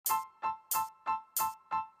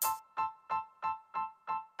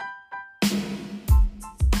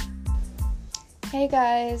Hey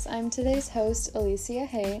guys, I'm today's host, Alicia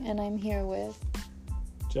Hay, and I'm here with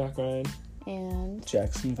Jack Ryan and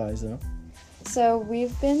Jackson Vizo. So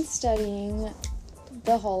we've been studying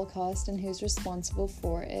the Holocaust and who's responsible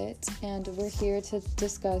for it, and we're here to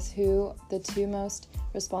discuss who the two most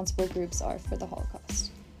responsible groups are for the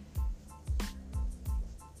Holocaust.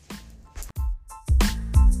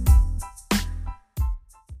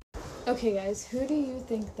 Okay guys, who do you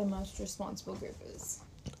think the most responsible group is?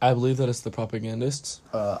 I believe that it's the propagandists.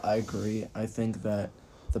 I agree. I think that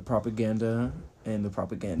the propaganda and the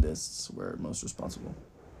propagandists were most responsible.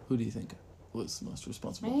 Who do you think was most I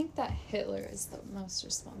responsible? think that Hitler is the most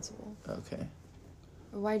responsible. Okay.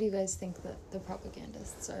 Why do you guys think that the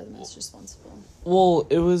propagandists are the most responsible? Well,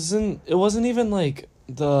 it wasn't even like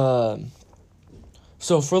the...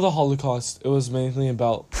 So for the Holocaust, it was mainly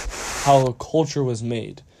about how the culture was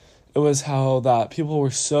made. It was how that people were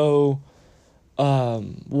so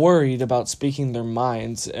worried about speaking their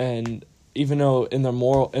minds, and even though in their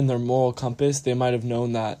moral compass they might have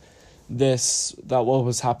known that what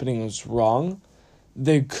was happening was wrong,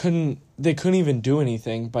 they couldn't even do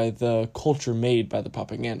anything by the culture made by the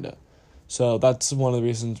propaganda. So that's one of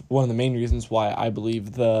the main reasons why I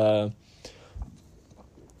believe the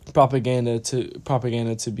propaganda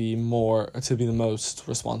to be the most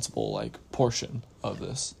responsible portion of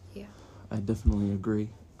this. Yeah. I definitely agree.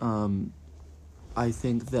 I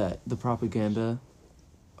think that the propaganda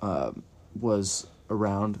was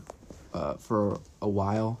around for a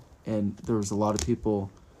while, and there was a lot of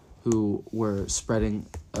people who were spreading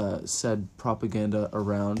said propaganda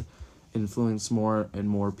around, influenced more and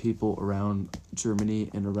more people around Germany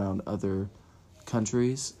and around other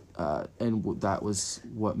countries, and that was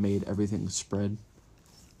what made everything spread.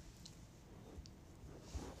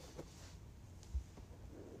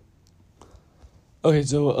 Okay,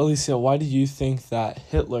 so Alicia, why do you think that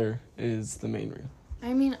Hitler is the main reason?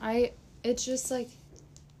 I mean, it's just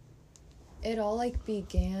it all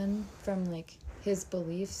began from his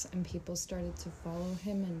beliefs, and people started to follow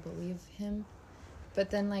him and believe him.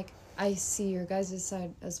 But then I see your guys'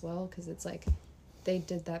 side as well, because it's they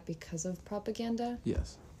did that because of propaganda.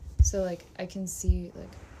 Yes. So I can see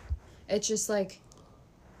it's just I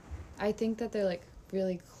think that they're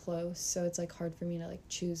really close, so it's hard for me to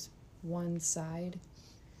choose one side.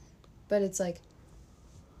 But it's the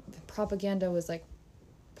propaganda was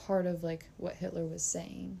part of what Hitler was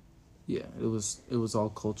saying. Yeah, it was all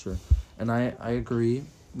culture. And I agree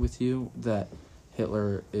with you that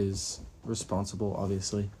Hitler is responsible,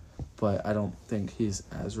 obviously, but I don't think he's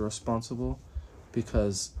as responsible,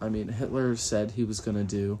 because Hitler said he was going to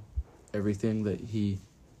do everything that he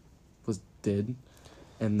did,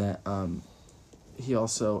 and that he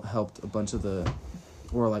also helped a bunch of the,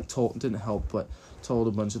 or told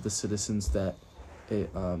a bunch of the citizens that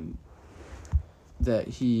that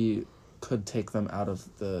he could take them out of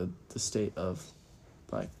the state of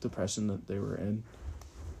depression that they were in.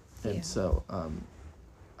 And Yeah. so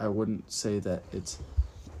I wouldn't say that it's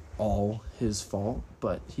all his fault,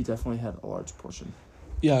 but he definitely had a large portion.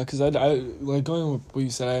 Yeah, because I going with what you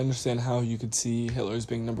said, I understand how you could see Hitler as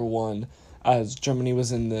being number one, as Germany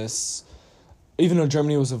was in this. Even though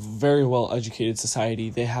Germany was a very well educated society,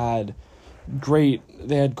 they were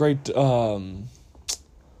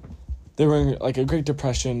in a Great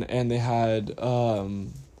Depression, and they had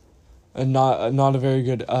not a very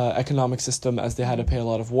good economic system, as they had to pay a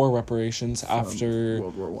lot of war reparations after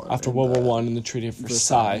World War I. After World War I and the Treaty of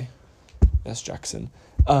Versailles. Yes, Jackson.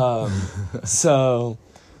 So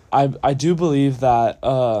I do believe that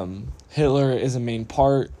Hitler is a main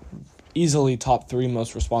part, easily top 3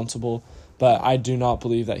 most responsible, but I do not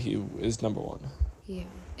believe that he is number 1. Yeah.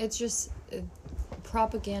 It's just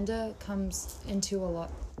propaganda comes into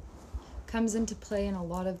play in a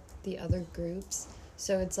lot of the other groups.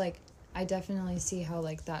 So it's I definitely see how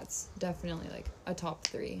that's definitely a top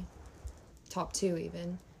 3, top 2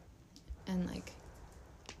 even. And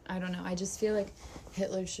I don't know, I just feel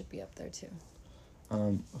Hitler should be up there too.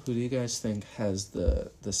 Who do you guys think has the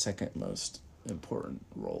second most important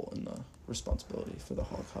role in the responsibility for the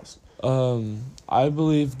Holocaust? I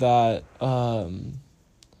believe that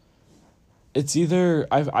it's either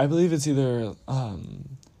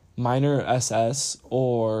minor SS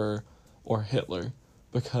or Hitler,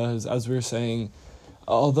 because as we were saying,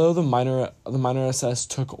 although the minor SS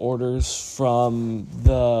took orders from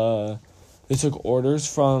the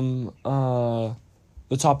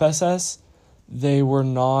top SS, they were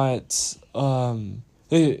not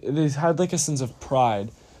they had a sense of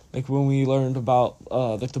pride. When we learned about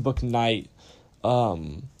the book Night,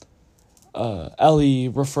 Ellie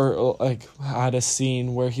had a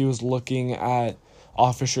scene where he was looking at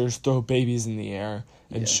officers throw babies in the air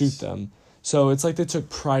and shoot them. So it's like they took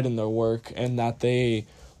pride in their work and that they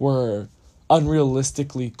were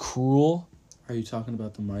unrealistically cruel. Are you talking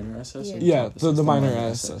about the minor SS? Yeah. Yeah, the minor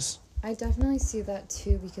SS. I definitely see that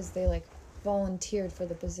too because they like volunteered for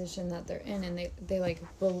the position that they're in, and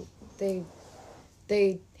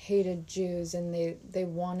they hated Jews and they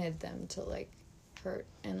wanted them to like hurt,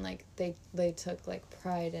 and like they took like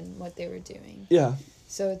pride in what they were doing. Yeah.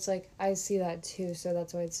 So it's like I see that too. So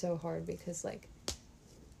that's why it's so hard because like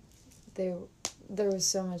there was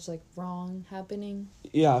so much like wrong happening.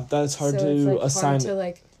 Yeah, that's hard so to it's, like, assign. hard to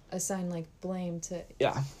like assign like blame to.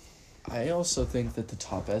 Yeah. I also think that the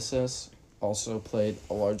top SS also played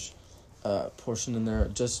a large portion in there,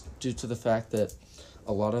 just due to the fact that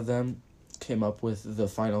a lot of them came up with the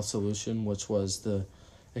final solution, which was the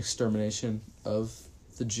extermination of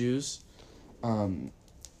the Jews. And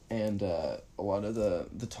a lot of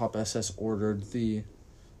the top SS ordered the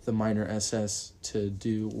minor SS to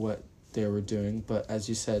do what they were doing. But as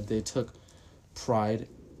you said, they took pride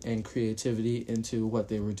and creativity into what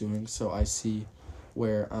they were doing. So I see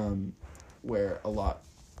where a lot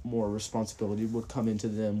more responsibility would come into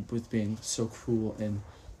them with being so cruel and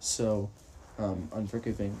so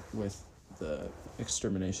unforgiving with the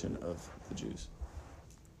extermination of the Jews.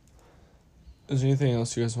 Is there anything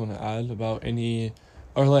else you guys want to add about any,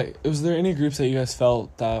 or like, was there any groups that you guys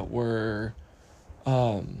felt that were,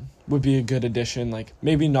 would be a good addition? Like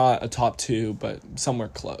maybe not a top 2, but somewhere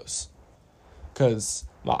close. Because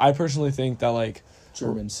I personally think that like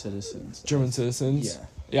German citizens. Yeah.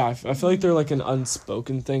 Yeah, I feel like they're like an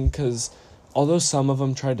unspoken thing because although some of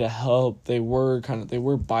them tried to help, they were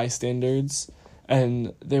bystanders,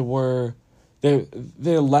 and they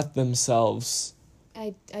let themselves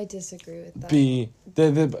I disagree with that.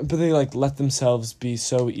 They like let themselves be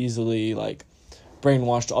so easily like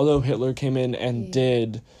brainwashed. Although Hitler came in and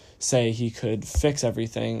did say he could fix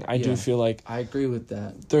everything, I do feel like I agree with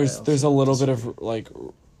that. There's a little bit of like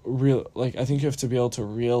real, like I think you have to be able to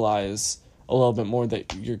realize a little bit more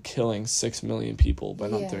that you're killing 6 million people by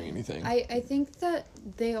not doing anything. I think that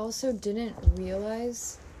they also didn't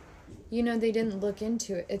realize, they didn't look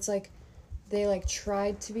into it. It's like they like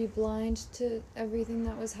tried to be blind to everything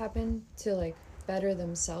that was happening to like better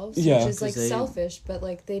themselves, which is like selfish, but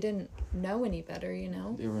like they didn't know any better,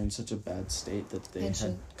 They were in such a bad state that they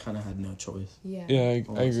kind of had no choice. Yeah. Yeah,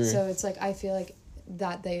 I agree. So it's like I feel like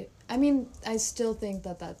that I still think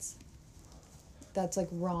that that's like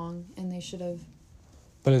wrong, and they should have.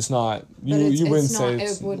 But it's not. You wouldn't say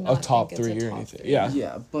it's a top 3 or anything. Yeah.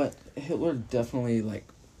 Yeah, but Hitler definitely like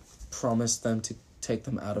promised them to take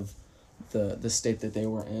them out of the state that they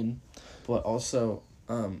were in, but also.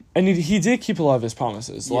 And he did keep a lot of his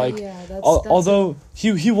promises. Yeah. Like, that's although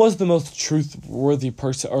he was the most truthworthy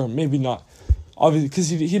person, or maybe not, obviously, because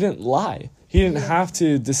he didn't lie. He didn't have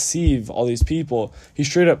to deceive all these people. He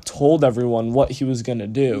straight up told everyone what he was gonna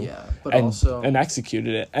do. Yeah, but and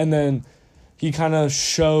executed it. And then he kind of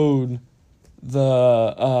showed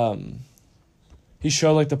the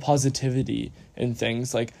like the positivity in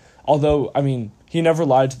things. Like, although he never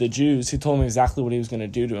lied to the Jews. He told them exactly what he was gonna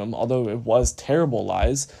do to them. Although it was terrible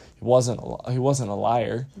lies, he wasn't a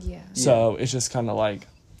liar. Yeah. So it's just kind of like.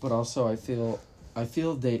 But also, I feel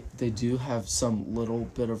they do have some little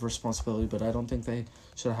bit of responsibility, but I don't think they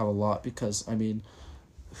should have a lot because, the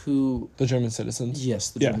German citizens? Yes,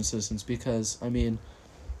 the German citizens, because,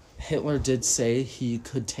 Hitler did say he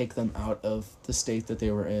could take them out of the state that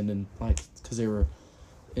they were in, and, because they were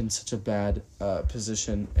in such a bad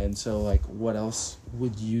position, and so, what else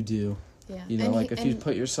would you do? Yeah. If you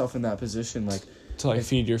put yourself in that position, to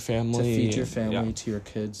feed your family. To your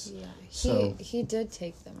kids. Yeah. So he did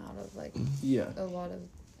take them out of a lot of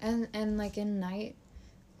and in Night,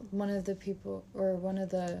 one of the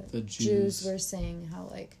Jews were saying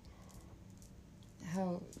how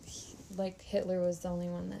Hitler was the only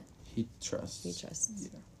one that he trusts.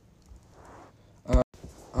 Yeah.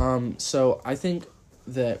 So I think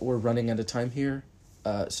that we're running out of time here.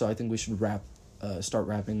 So I think we should start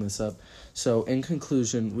wrapping this up. So in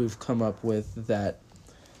conclusion, we've come up with that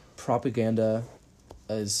propaganda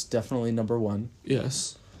is definitely number 1.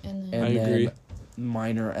 Yes. And I agree.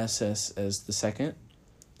 Minor SS as the second.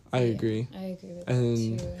 I agree. I agree with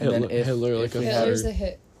and that too. Hitler like a Hitler's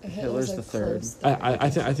third. Hitler's the third.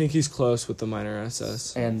 I think he's close with the minor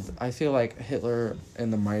SS. And I feel like Hitler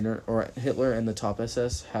and the top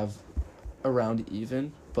SS have around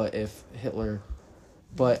even, but Hitler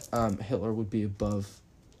would be above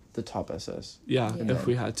the top SS. Yeah, if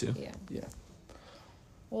we had to. Yeah. Yeah.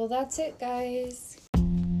 Well, that's it, guys.